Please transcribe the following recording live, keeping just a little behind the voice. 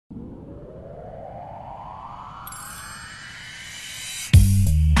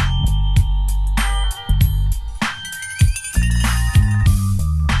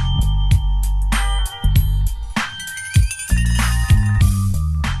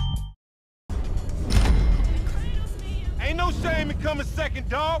shame in coming second,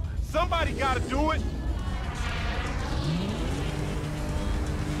 dog. Somebody gotta do it.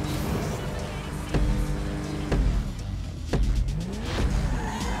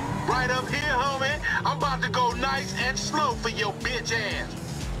 Right up here, homie. I'm about to go nice and slow for your bitch ass.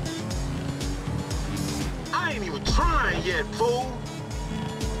 I ain't even trying yet, fool.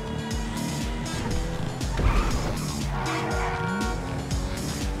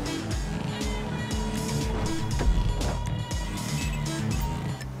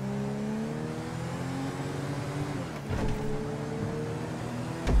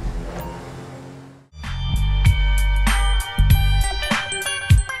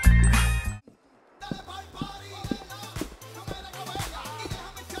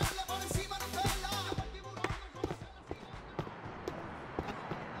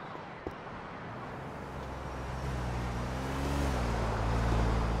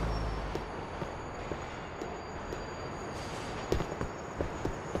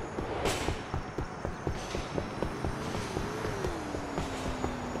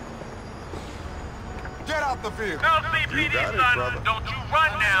 Get out the field. LCPD, son. brother. Don't you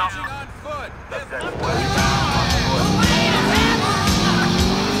run now. On foot.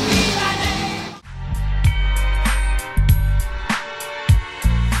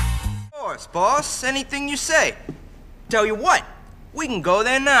 Boss, anything you say. Tell you what, we can go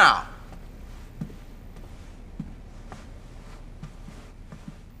there now.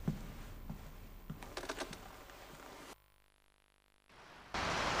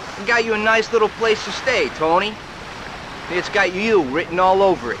 I got you a nice little place to stay, Tony. It's got you written all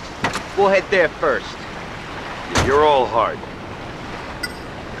over it. We'll head there first. You're all hard.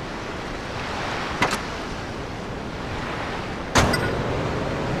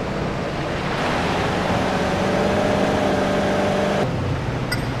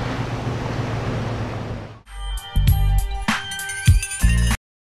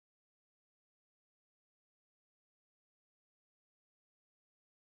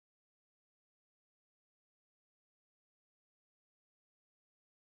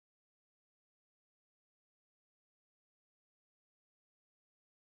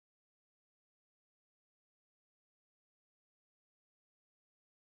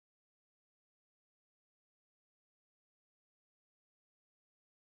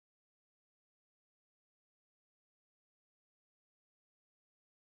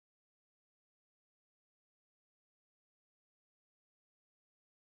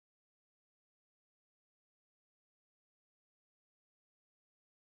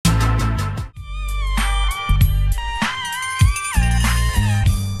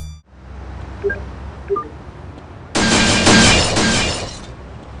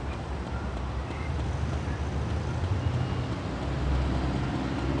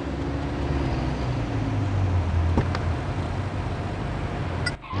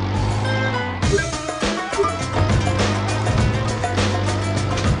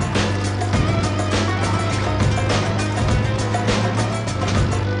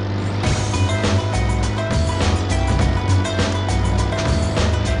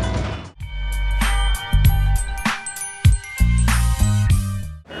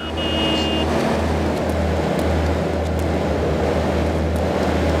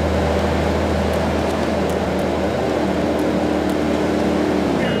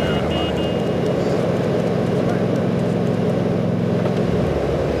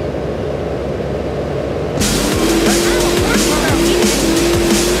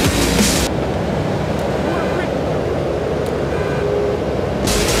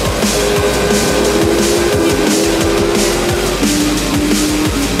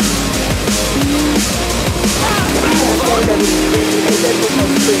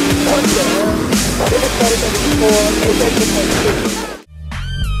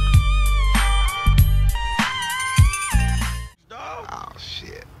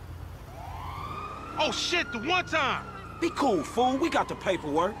 Oh shit, the one time. Be cool, fool. We got the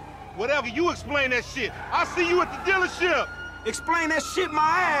paperwork. Whatever, you explain that shit. I'll see you at the dealership. Explain that shit my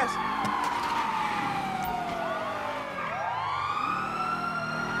ass.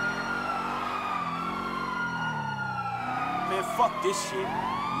 Man, fuck this shit.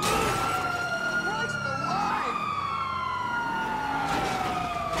 Christ alive!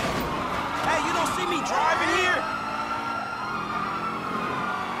 Hey, you don't see me driving here?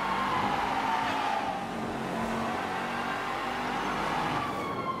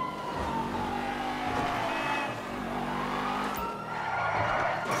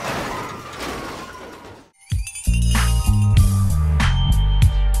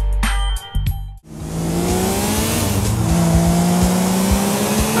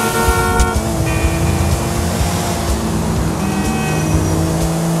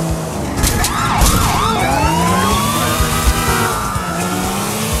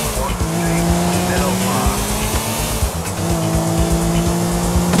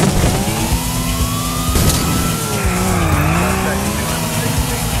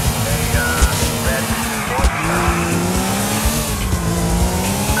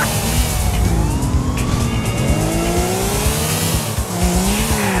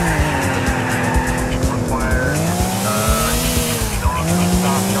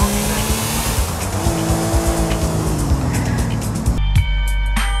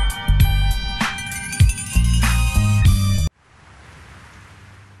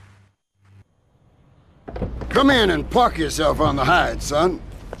 Come in and park yourself on the hide, son.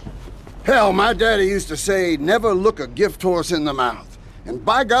 Hell, my daddy used to say, never look a gift horse in the mouth. And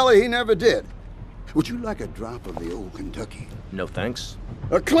by golly, he never did. Would you like a drop of the old Kentucky? No thanks.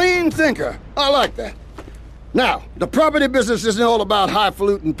 A clean thinker. I like that. Now, the property business isn't all about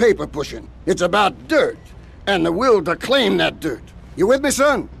highfalutin paper pushing. It's about dirt, and the will to claim that dirt. You with me,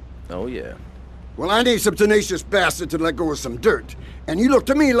 son? Oh, yeah. Well, I need some tenacious bastard to let go of some dirt. And you look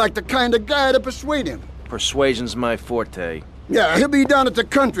to me like the kind of guy to persuade him. Persuasion's my forte. Yeah, he'll be down at the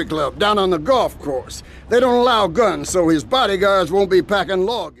country club, down on the golf course. They don't allow guns, so his bodyguards won't be packing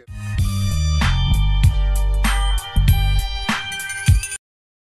log.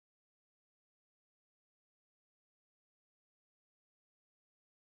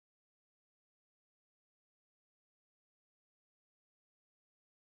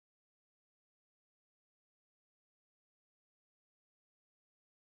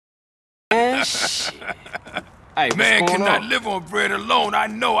 Hey, man cannot live on bread alone. I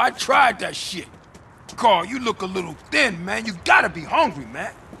know. I tried that shit. Carl, you look a little thin, man. You gotta be hungry,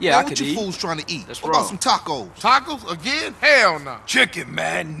 man. Yeah, man, I what could you eat. fools trying to eat? That's What about wrong. some tacos? Tacos again? Hell no. Chicken,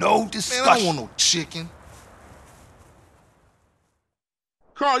 man. No Man, discussion. I don't want no chicken.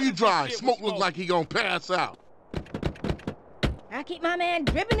 Carl, you dry. Smoke look like he gonna pass out. I keep my man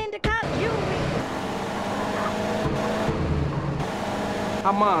dripping into cop jewelry.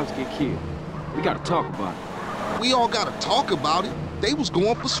 Our moms get killed. We gotta talk about it. We all gotta talk about it. They was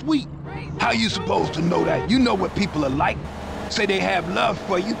going for sweet. How you supposed to know that? You know what people are like. Say they have love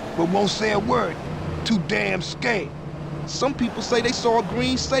for you, but won't say a word. Too damn scared. Some people say they saw a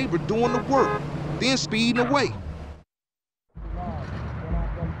green saber doing the work, then speeding away.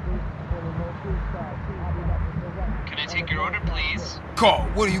 Can I take your order, please? Carl,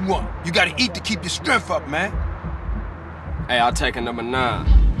 what do you want? You gotta eat to keep your strength up, man. Hey, I'll take a number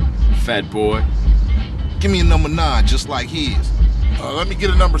 9. Fat boy. Give me a number 9, just like his. Let me get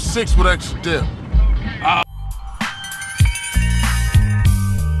a number 6 with extra dip.